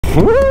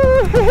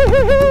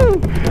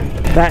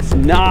That's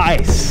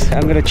nice.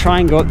 I'm gonna try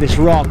and go up this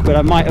rock, but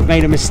I might have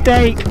made a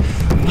mistake.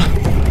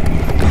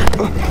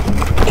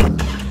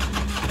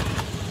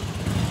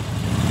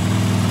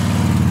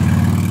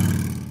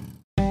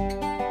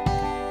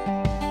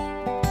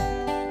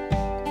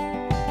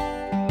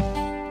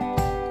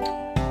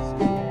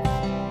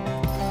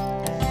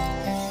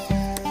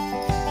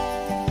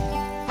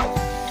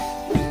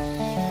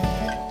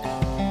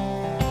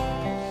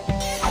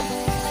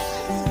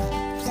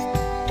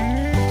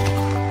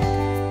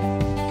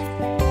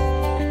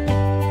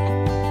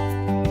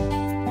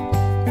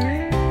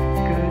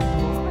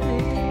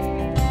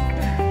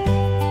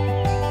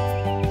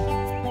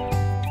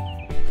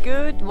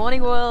 Good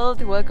morning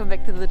world, welcome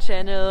back to the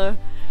channel.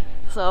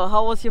 So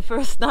how was your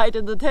first night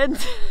in the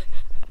tent?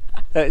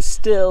 It's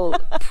still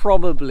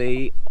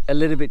probably a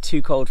little bit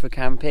too cold for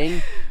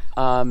camping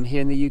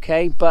here in the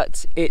UK,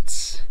 but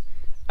it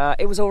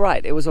was all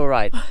right. It was all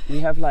right.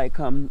 We have like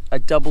a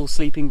double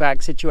sleeping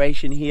bag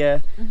situation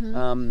here,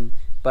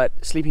 but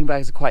sleeping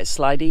bags are quite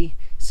slidey.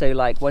 So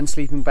like one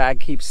sleeping bag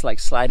keeps like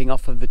sliding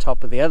off of the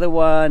top of the other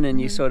one, and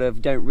you sort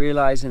of don't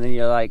realize, and then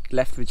you're like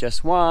left with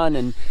just one.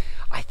 And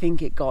I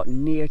think it got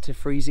near to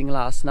freezing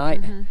last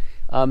night.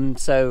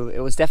 So it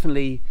was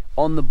definitely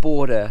on the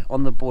border.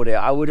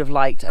 I would have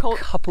liked a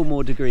couple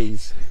more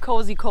degrees.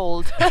 Cozy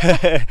cold.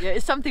 Yeah,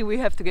 it's something we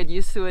have to get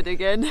used to it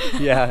again.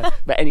 Yeah,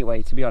 but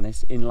anyway, to be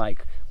honest, in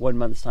like 1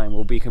 month's time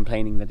we'll be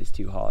complaining that it's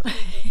too hot.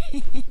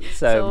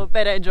 So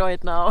better enjoy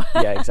it now.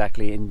 Yeah,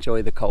 exactly.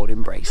 Enjoy the cold,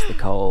 embrace the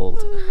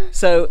cold.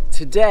 So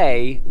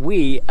today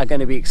we are going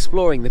to be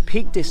exploring the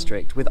Peak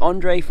District with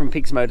Andre from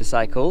Peaks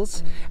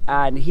Motorcycles,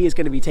 and he is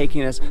going to be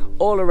taking us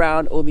all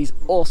around all these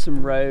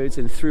awesome roads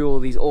and through all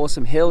these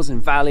awesome hills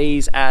and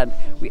valleys, and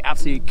we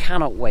absolutely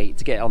cannot wait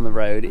to get on the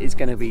road. It's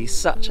going to be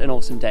such an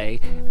awesome day,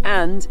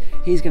 and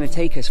he's going to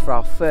take us for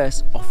our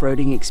first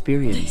off-roading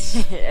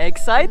experience.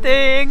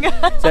 Exciting!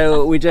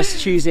 So we're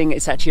just choosing,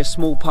 it's actually a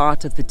small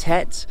part of the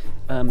Tet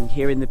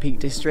here in the Peak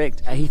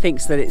District. He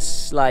thinks that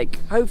it's like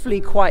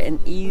hopefully quite an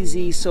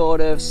easy sort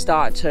of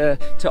start to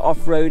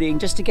off-roading,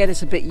 just to get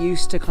us a bit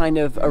used to kind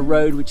of a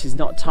road which is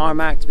not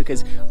tarmacked,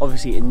 because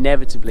obviously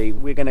inevitably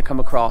we're going to come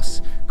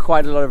across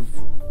quite a lot of,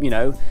 you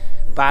know,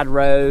 bad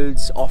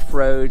roads,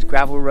 off-road,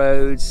 gravel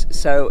roads.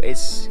 So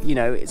it's, you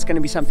know, it's going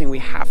to be something we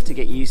have to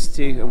get used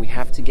to and we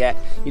have to get,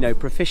 you know,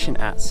 proficient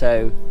at.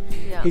 So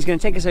yeah, he's going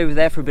to take us over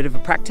there for a bit of a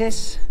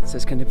practice. So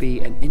it's going to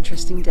be an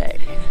interesting day.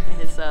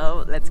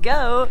 So let's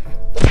go.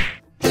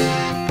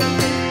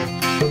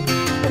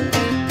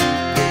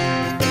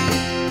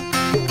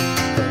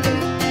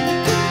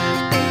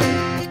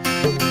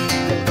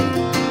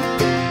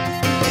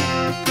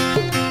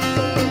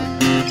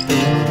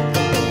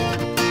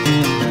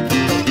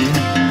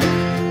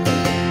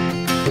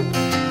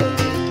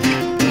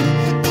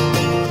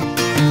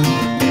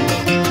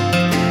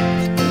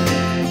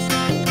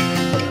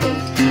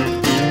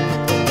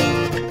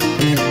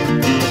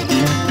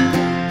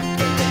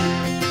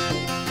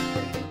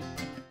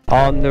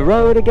 On the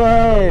road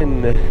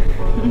again!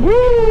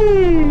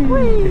 Whee!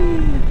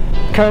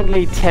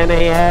 Currently 10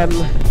 AM,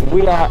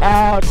 we are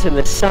out and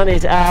the sun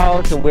is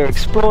out and we're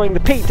exploring the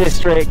Peak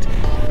District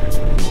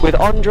with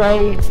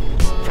Andre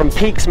from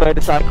Peaks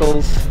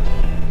Motorcycles,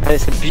 and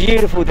it's a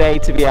beautiful day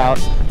to be out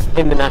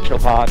in the national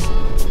park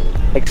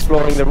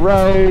exploring the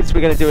roads. We're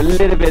going to do a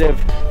little bit of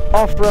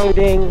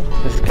off-roading.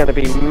 This is going to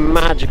be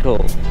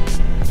magical.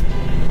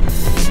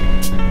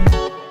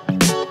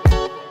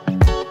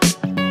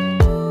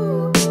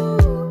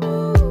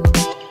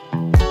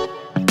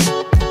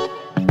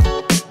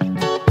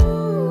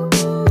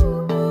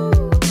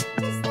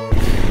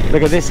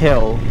 Look at this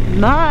hill.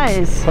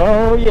 Nice.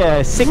 Oh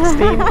yeah,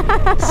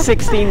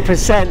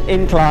 16%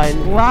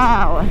 incline.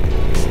 Wow.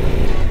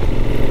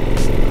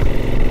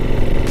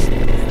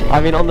 I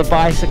mean, on the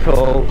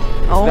bicycle.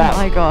 Oh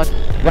my god.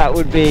 That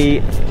would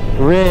be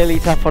really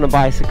tough on a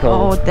bicycle.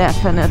 Oh,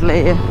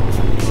 definitely.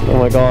 Oh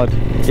my god.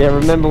 Yeah,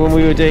 remember when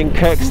we were doing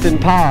Kirkstone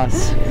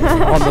Pass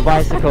on the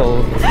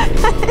bicycle?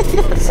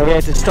 Yes. And we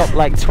had to stop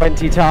like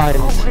 20 times.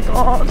 Oh my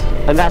god.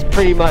 And that's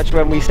pretty much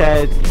when we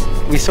said,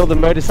 we saw the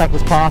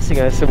motorcycles passing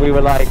us and we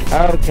were like,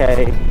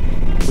 okay,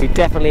 we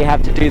definitely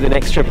have to do the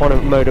next trip on a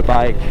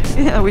motorbike.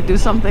 Yeah, we do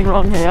something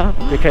wrong here.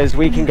 Because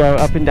we can go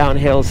up and down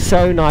hills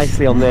so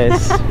nicely on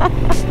this.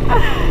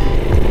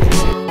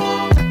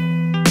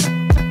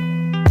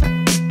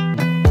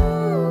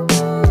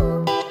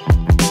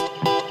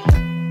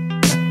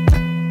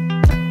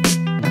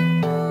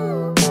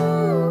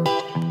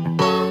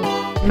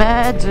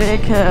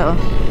 Magical.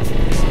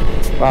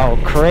 Wow,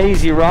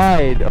 crazy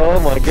ride. Oh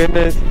my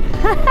goodness.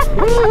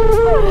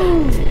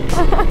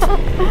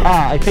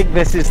 I think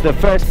this is the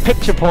first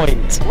picture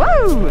point.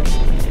 Woo!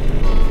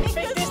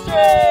 Peak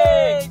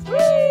District!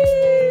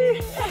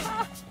 Whee!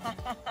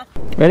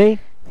 Ready?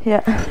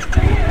 Yeah.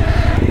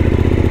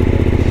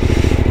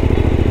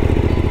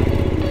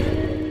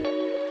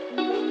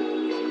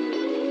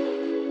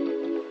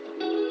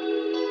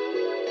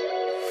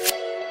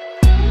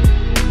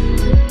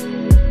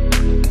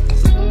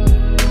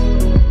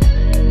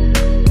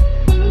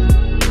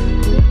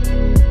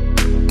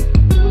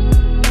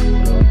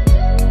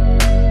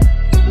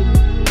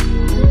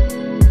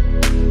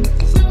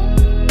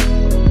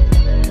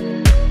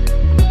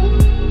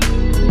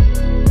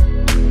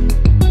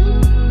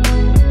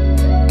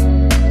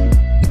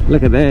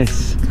 Look at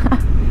this.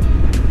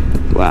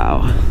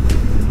 Wow.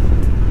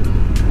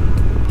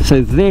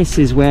 So this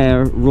is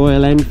where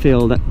Royal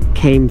Enfield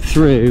came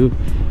through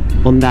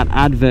on that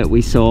advert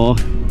we saw.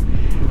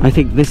 I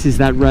think this is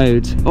that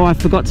road. Oh, I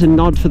forgot to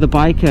nod for the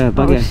biker.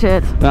 Bugger. Oh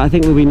shit. But I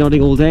think we'll be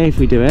nodding all day if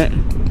we do it.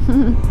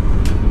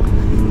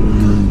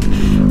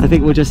 I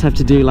think we'll just have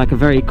to do like a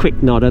very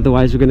quick nod,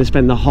 otherwise we're going to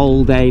spend the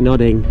whole day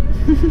nodding.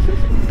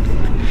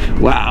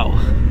 Wow.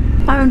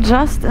 I'm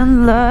just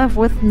in love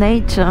with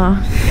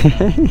nature.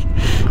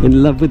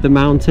 In love with the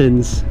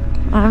mountains.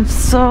 I'm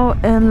so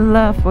in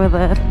love with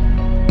it.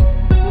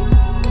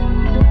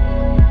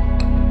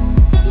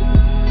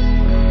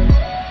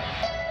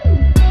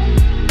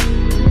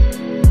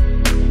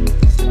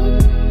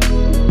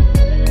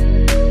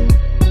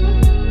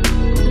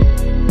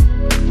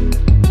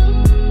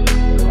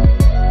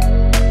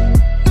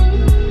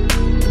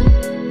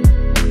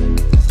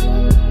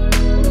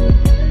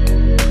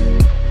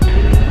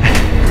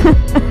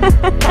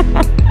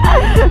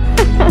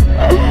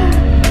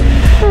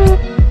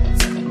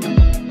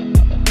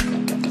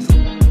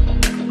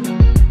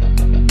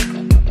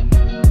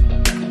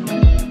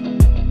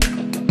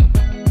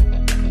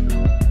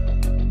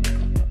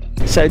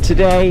 So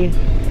today,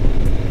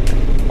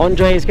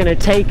 Andre is going to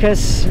take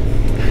us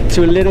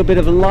to a little bit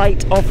of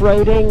light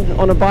off-roading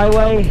on a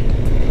byway,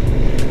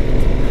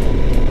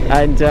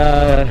 and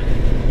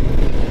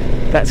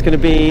that's going to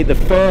be the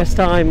first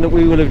time that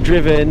we will have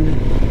driven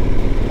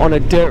on a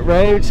dirt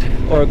road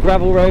or a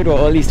gravel road,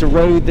 or at least a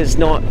road that's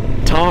not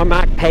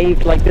tarmac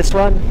paved like this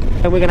one.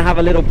 And we're going to have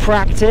a little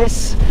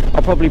practice.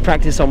 I'll probably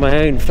practice on my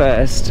own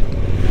first.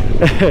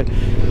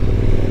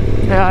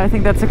 Yeah, I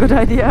think that's a good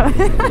idea.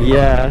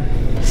 Yeah.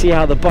 See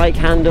how the bike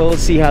handles,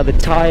 see how the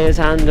tires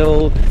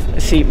handle,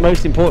 see,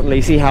 most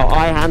importantly, see how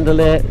I handle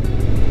it.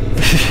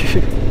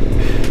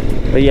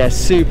 But yeah,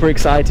 super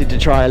excited to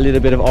try a little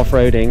bit of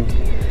off-roading.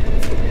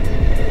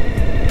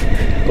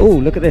 Oh,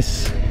 look at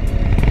this.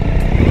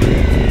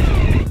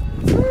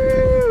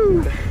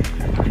 Woo!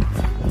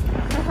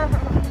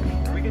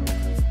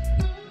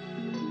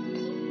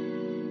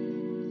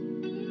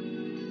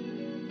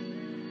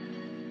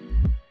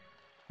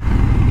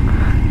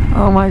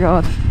 Oh my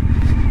god.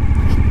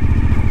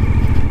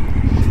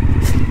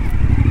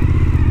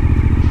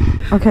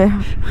 Okay.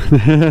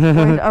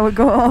 Wait, I would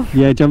go off.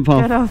 Yeah, jump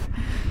off. Get off.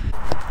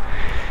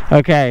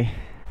 Okay,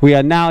 we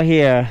are now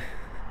here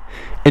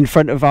in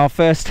front of our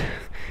first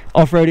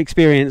off-road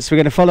experience. We're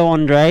going to follow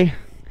Andre.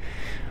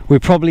 We're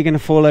probably going to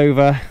fall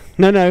over.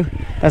 No,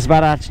 that's a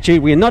bad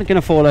attitude. We're not going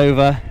to fall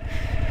over.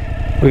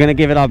 We're going to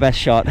give it our best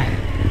shot.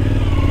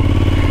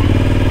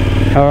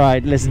 All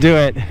right, let's do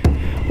it.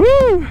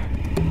 Woo!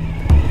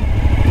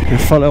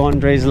 Follow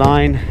Andre's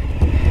line.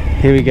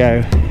 Here we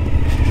go.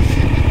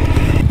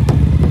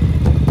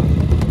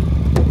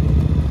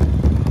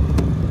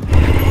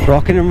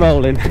 Rocking and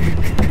rolling.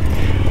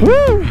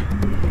 Woo!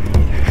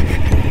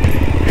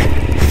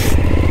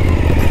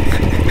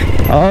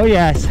 Oh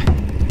yes.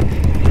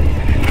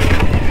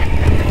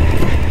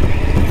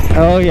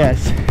 Oh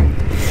yes.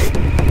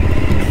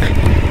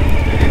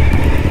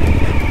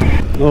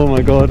 Oh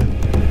my god.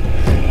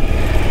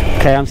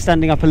 Okay, I'm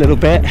standing up a little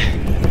bit.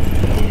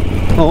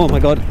 Oh my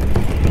god.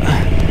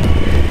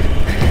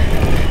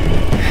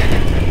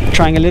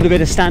 Trying a little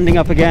bit of standing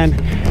up again.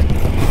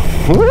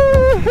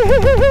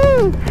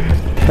 Woo!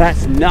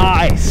 That's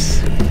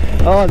nice.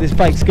 Oh, this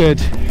bike's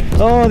good.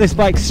 Oh, this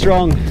bike's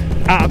strong.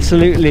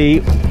 Absolutely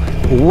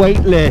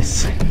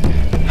weightless.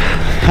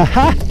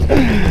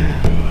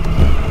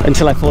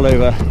 Until I fall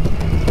over.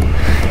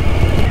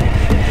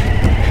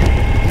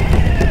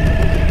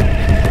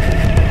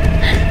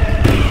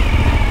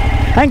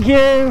 Thank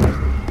you.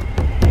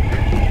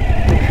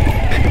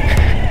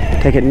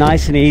 Take it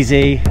nice and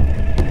easy.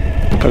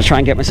 Got to try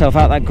and get myself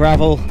out that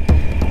gravel.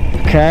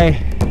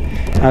 Okay.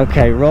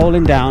 Okay,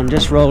 rolling down,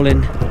 just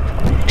rolling.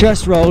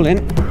 Just rolling.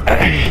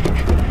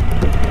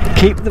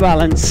 Keep the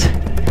balance.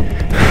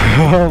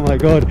 Oh my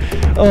god.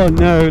 Oh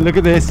no, look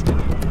at this.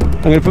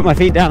 I'm going to put my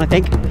feet down, I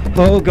think.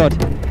 Oh god.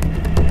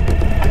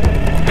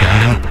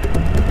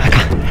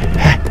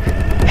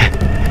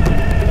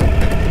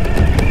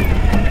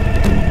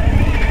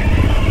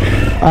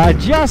 I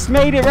just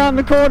made it round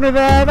the corner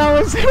there. That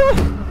was...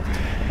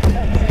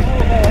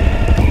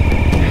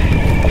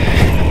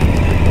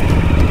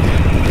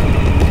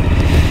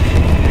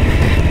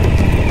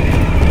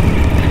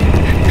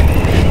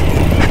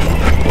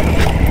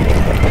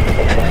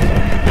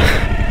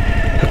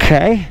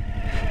 Okay.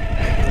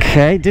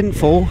 Okay, didn't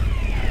fall.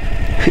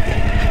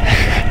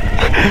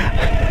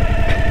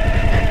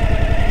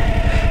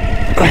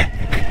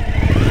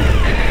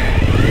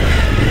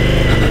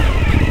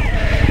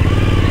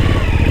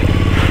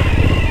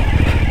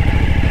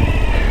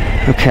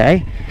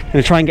 Okay, I'm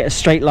gonna try and get a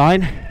straight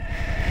line.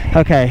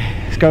 Okay,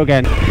 let's go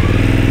again.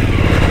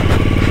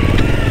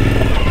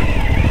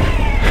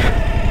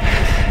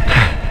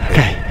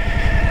 Okay,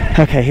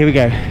 okay, here we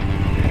go.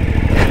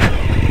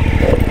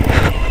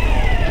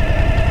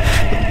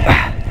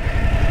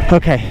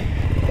 Okay,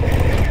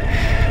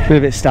 a little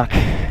bit stuck,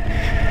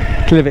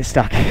 a little bit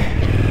stuck.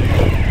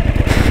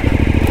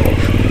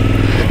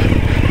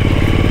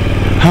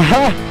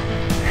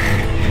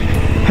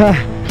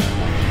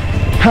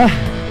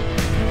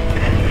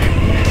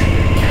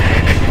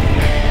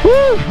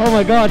 Woo! Oh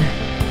my god,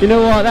 you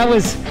know what, that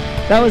was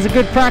a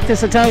good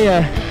practice, I tell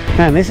you.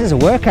 Man, this is a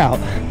workout.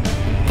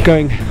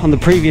 Going on the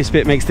previous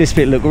bit makes this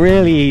bit look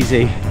really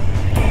easy.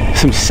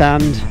 Some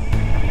sand,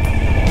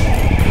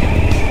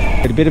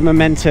 a bit of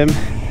momentum.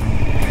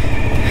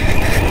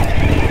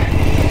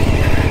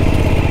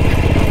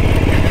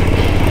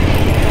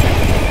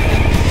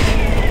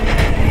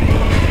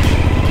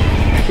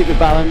 Keep the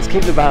balance,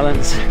 keep the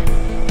balance.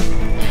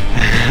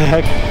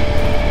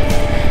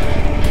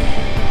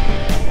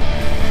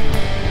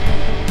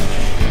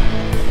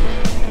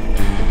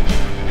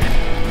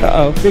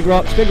 Uh-oh, big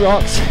rocks, big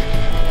rocks.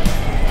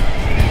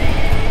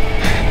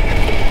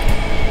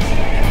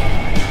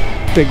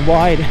 Big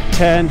wide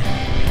turn.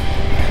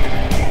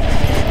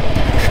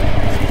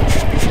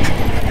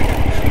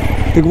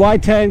 Big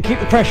wide turn, keep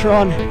the pressure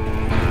on.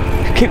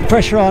 Keep the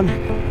pressure on.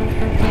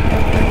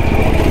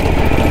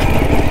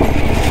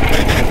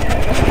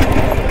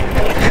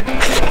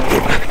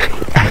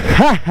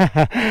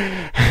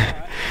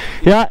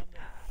 Yeah.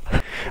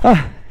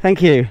 Oh,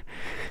 thank you.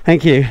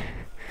 Thank you.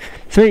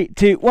 3,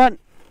 2, 1.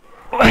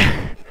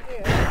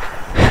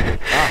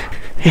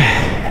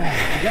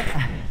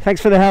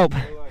 Thanks for the help.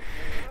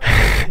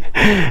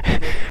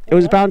 It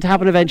was bound to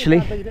happen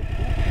eventually.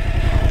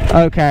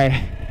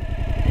 Okay.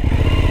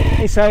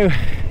 So,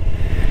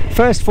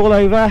 first fall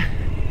over,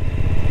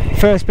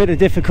 first bit of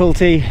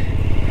difficulty,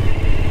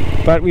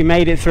 but we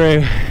made it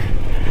through.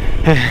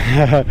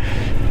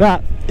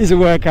 That is a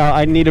workout.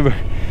 I need a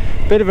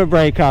bit of a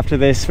break after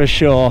this for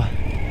sure.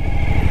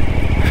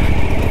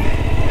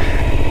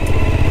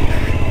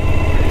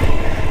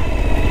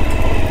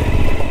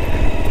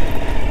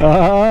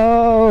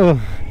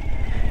 Oh!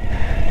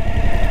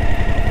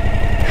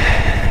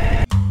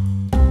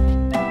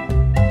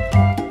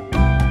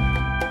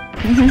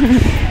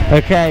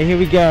 Okay, here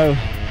we go.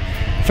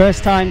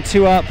 First time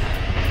 2 up,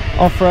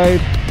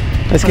 off-road.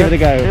 Let's give it a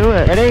go. Do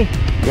it. Ready?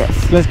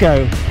 Yes. Let's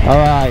go.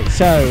 Alright,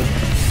 so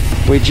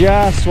we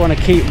just want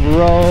to keep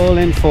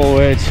rolling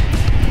forward.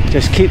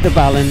 Just keep the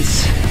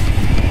balance.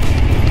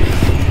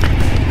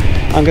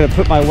 I'm going to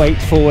put my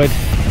weight forward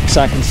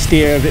so I can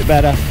steer a bit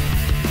better.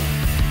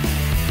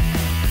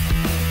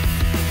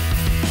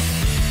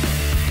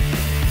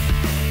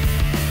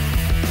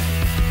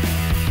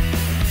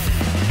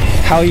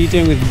 How are you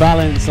doing with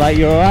balance? Like,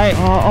 you alright?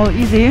 All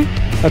easy.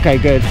 Okay,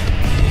 good.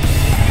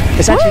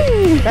 It's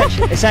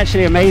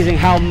actually amazing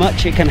how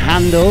much it can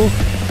handle.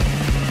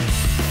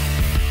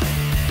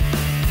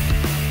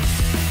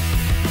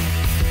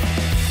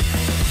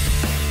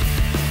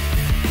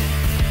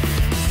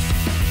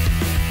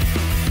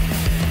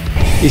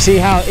 You see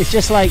how it's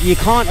just like you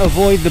can't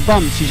avoid the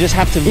bumps, you just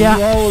have to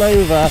roll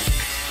over.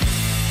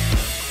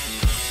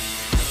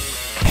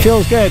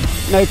 Feels good,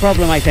 no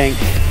problem, I think.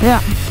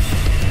 Yeah.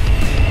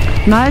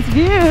 Nice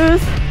views.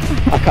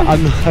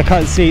 I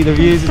can't see the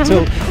views at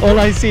all. All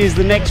I see is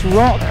the next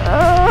rock.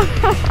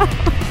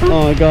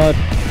 Oh my god.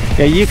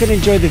 Yeah, you can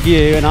enjoy the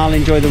view and I'll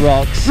enjoy the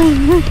rocks.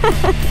 I'm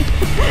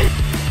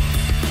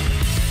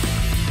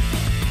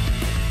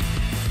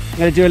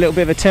going to do a little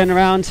bit of a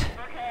turnaround.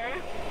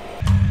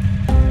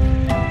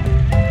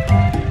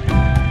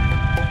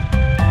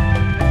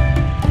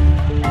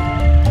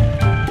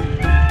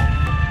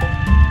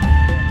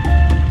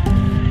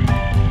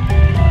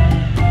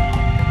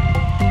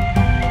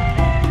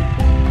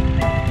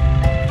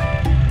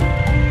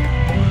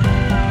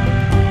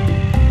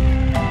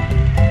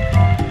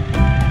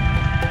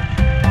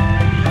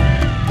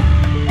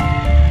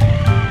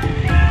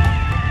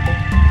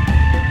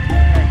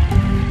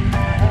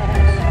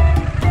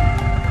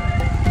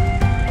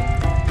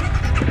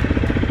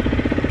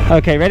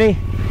 Okay, ready?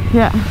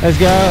 Yeah. Let's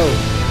go.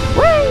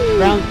 Whee!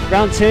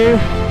 Round 2.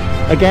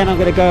 Again, I'm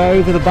going to go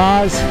over the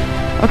bars.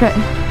 Okay.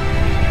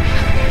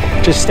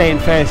 Just stay in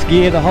first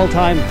gear the whole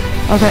time.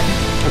 Okay.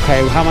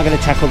 Okay, well, how am I going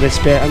to tackle this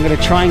bit? I'm going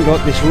to try and go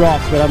up this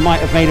rock, but I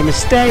might have made a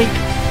mistake.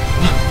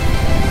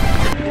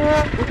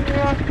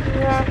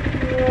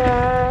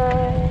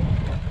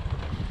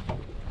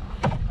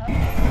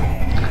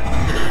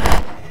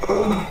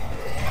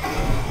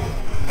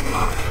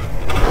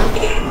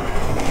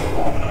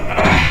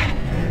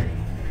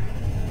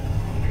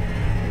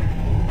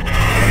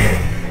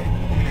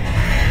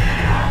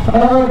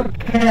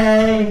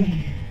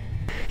 Okay.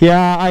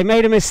 Yeah, I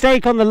made a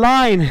mistake on the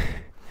line.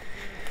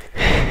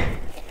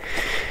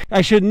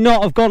 I should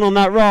not have gone on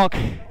that rock.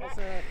 That's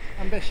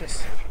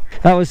ambitious.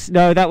 That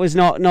was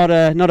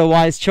not a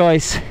wise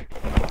choice.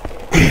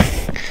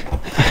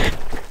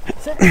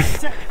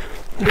 Sit.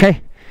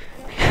 Okay.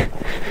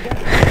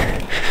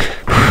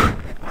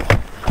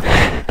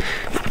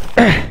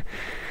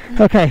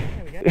 Okay.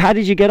 How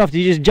did you get off? Did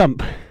you just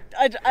jump?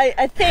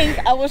 I think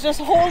I was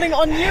just holding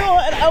on you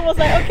and I was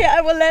like, okay,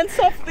 I will land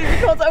softly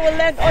because I will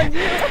land on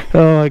you.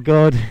 Oh my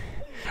god.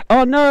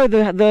 Oh no,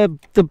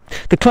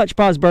 the clutch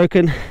bar's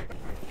broken.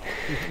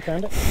 You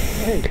found it?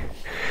 Hey, you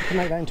can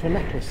make that into a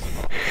necklace.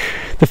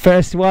 The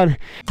first one.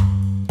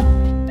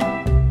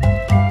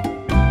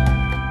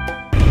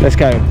 Let's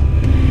go.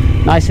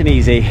 Nice and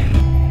easy.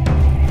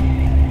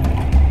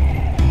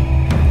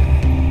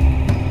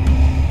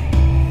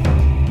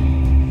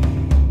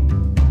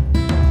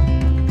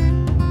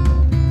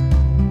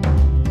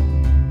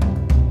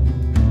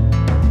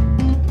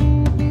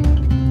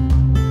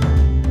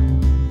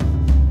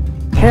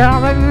 Yeah,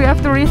 maybe we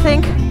have to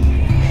rethink.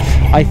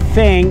 I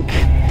think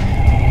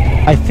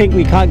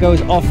we can't go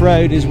as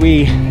off-road as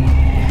we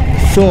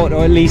thought,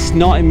 or at least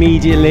not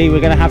immediately. We're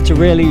going to have to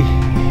really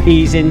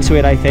ease into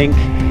it, I think.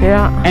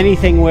 Yeah.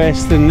 Anything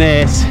worse than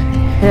this,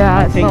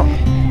 Yeah,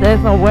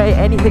 there's no way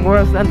anything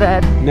worse than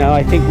that. no,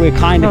 I think we're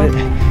kind of,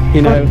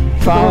 you know,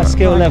 for our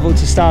skill level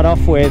to start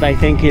off with, I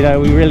think, you know,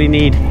 we really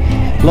need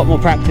a lot more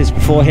practice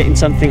before hitting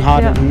something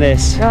harder than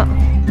this. Yeah.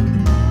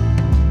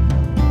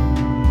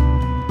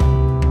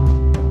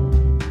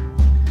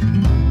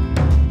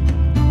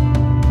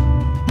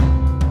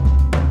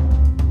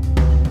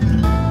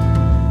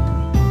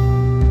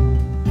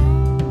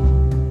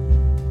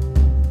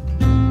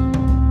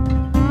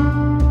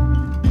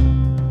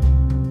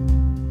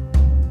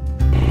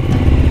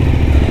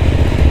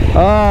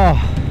 Oh,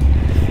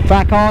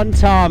 back on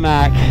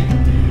tarmac.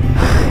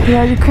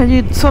 Yeah,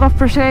 you sort of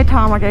appreciate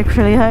tarmac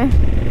actually, hey?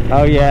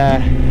 Oh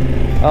yeah.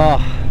 Oh,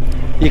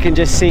 you can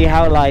just see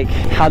how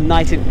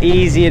nice and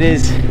easy it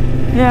is.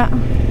 Yeah.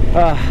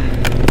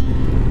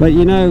 But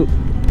you know,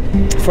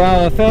 for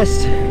our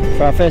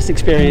first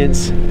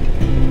experience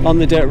on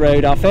the dirt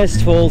road, our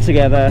first fall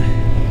together,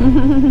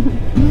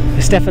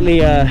 it's definitely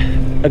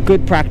a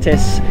good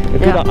practice,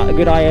 a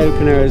good eye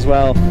opener as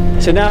well.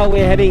 So now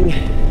we're heading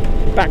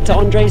back to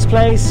Andre's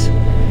place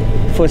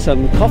for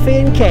some coffee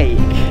and cake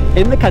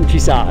in the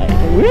countryside.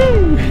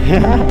 Woo!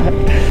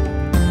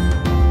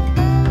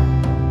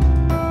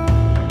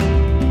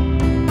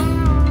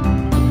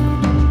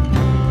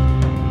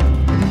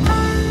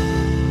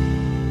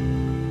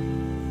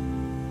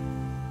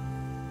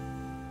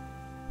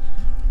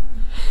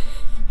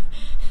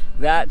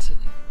 That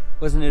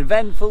was an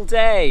eventful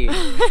day.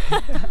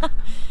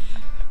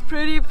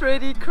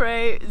 Pretty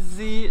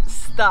crazy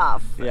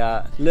stuff.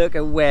 Yeah, look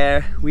at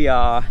where we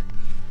are.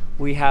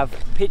 We have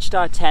pitched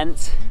our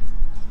tent,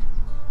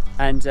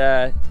 and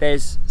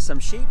there's some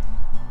sheep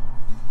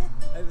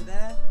over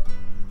there,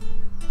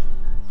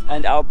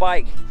 and our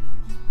bike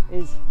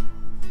is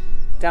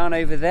down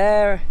over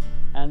there,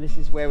 and this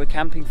is where we're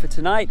camping for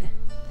tonight.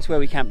 It's where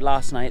we camped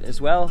last night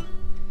as well,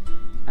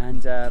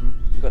 and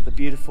we've got the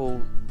beautiful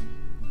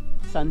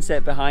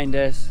sunset behind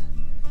us,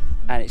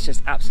 and it's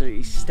just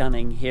absolutely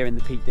stunning here in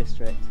the Peak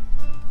District.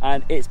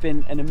 And it's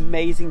been an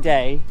amazing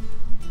day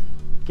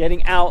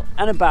getting out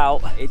and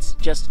about. It's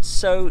just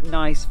so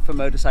nice for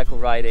motorcycle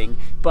riding,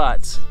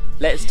 but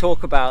let's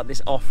talk about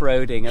this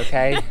off-roading,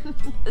 okay?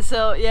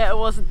 So yeah, it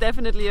was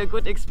definitely a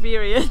good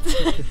experience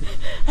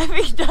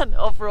having done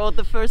off-road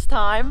the first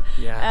time.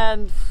 Yeah.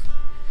 And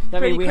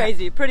pretty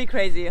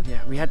crazy.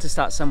 Yeah, we had to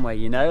start somewhere,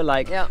 you know,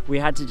 we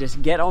had to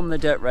just get on the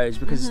dirt roads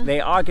because they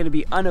are going to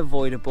be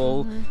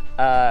unavoidable.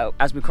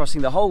 As we're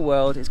crossing the whole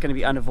world, it's going to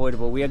be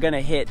unavoidable. We are going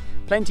to hit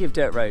plenty of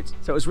dirt roads.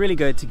 So it was really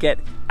good to get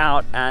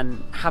out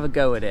and have a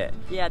go at it.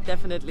 Yeah,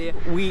 definitely.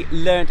 We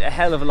learned a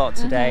hell of a lot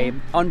today.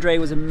 Andre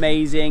was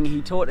amazing.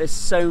 He taught us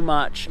so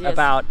much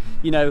about,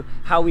 you know,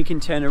 how we can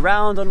turn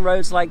around on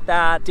roads like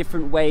that,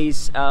 different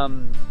ways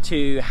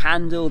to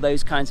handle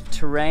those kinds of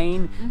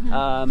terrain.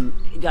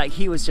 Like,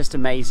 he was just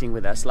amazing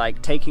with us,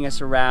 like taking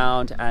us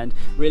around and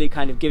really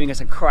kind of giving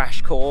us a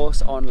crash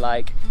course on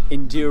like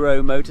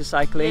enduro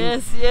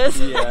motorcycling. Yes.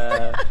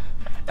 Yeah.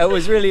 It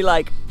was really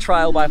like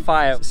trial by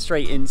fire,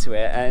 straight into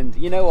it, and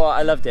you know what,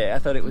 I loved it. I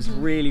thought it was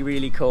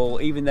really cool,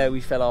 even though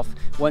we fell off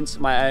once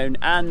my own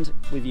and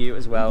with you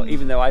as well.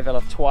 Even though I fell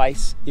off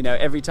twice, you know,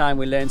 every time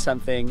we learn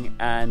something,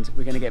 and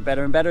we're going to get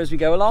better and better as we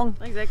go along.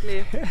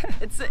 Exactly.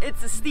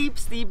 It's a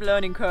steep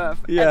learning curve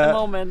at the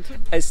moment.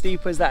 As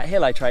steep as that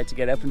hill I tried to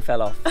get up and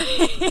fell off.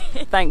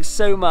 Thanks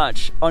so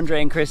much,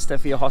 Andre and Krista,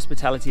 for your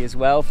hospitality as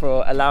well,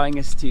 for allowing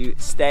us to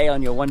stay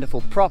on your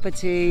wonderful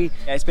property.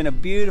 It's been a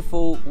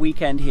beautiful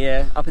weekend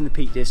here up in the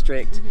Peak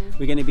District.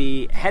 We're going to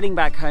be heading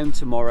back home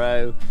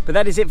tomorrow. But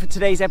that is it for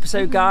today's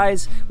episode,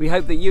 guys. We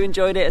hope that you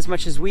enjoyed it as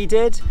much as we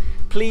did.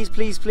 Please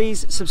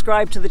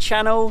subscribe to the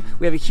channel.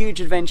 We have a huge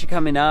adventure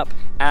coming up,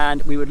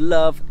 and we would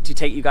love to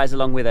take you guys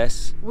along with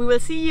us. We will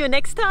see you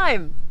next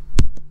time.